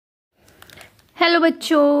Hello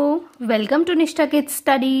बच्चों, welcome to निष्ठा kids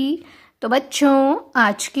study. तो बच्चों,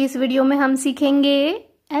 आज की इस वीडियो में हम सीखेंगे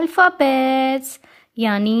अल्फ़ाबेट्स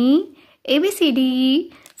यानी ABCD।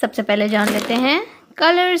 सबसे पहले जान लेते हैं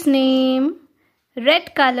colours name. Red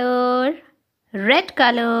colour, red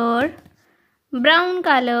colour. Brown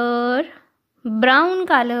colour, brown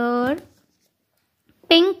colour.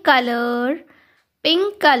 Pink colour,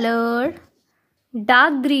 pink colour.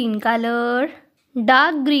 Dark green colour,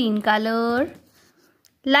 dark green colour.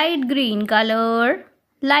 light green color,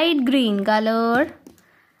 light green color.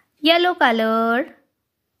 Yellow color,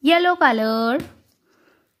 yellow color.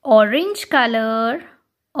 Orange color,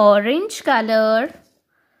 orange color.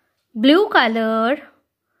 Blue color,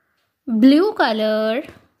 blue color.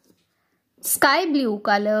 Sky blue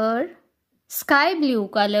color, sky blue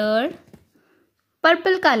color.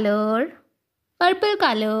 Purple color, purple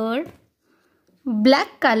color.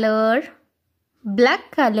 Black color, black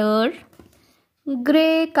color.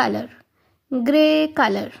 Grey colour, grey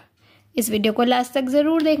colour. इस video को last तक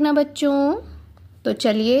ज़रूर देखना बच्चों। तो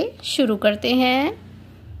चलिए शुरू करते हैं।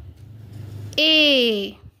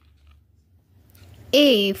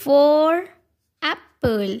 A for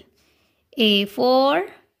Apple, A for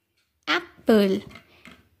Apple.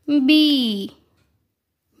 B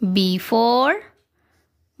for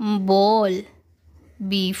ball,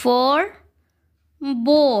 B for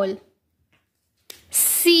ball.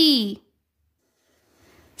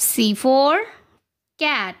 C for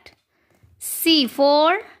cat, C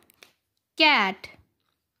for cat.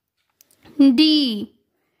 D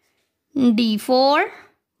for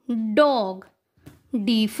dog, D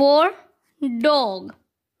for dog.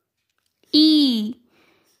 E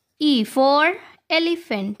for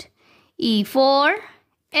elephant, E for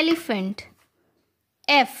elephant.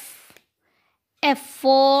 F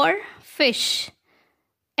for fish,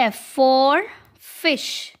 F for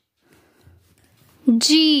fish. G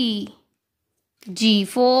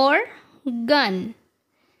for gun,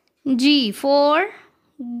 G for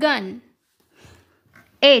gun.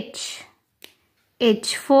 H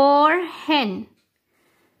for hen,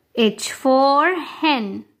 H for hen.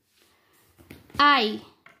 I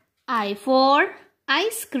for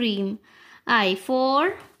ice cream, I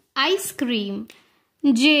for ice cream.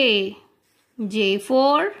 J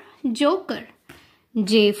for joker,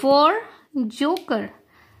 J for joker.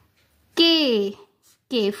 K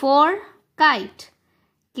for kite,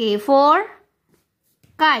 K for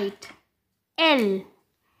kite. L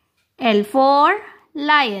for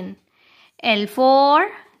lion, L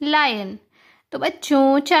for lion. तो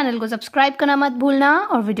बच्चों, channel को subscribe करना मत भूलना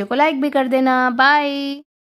और video को like भी कर देना। बाय।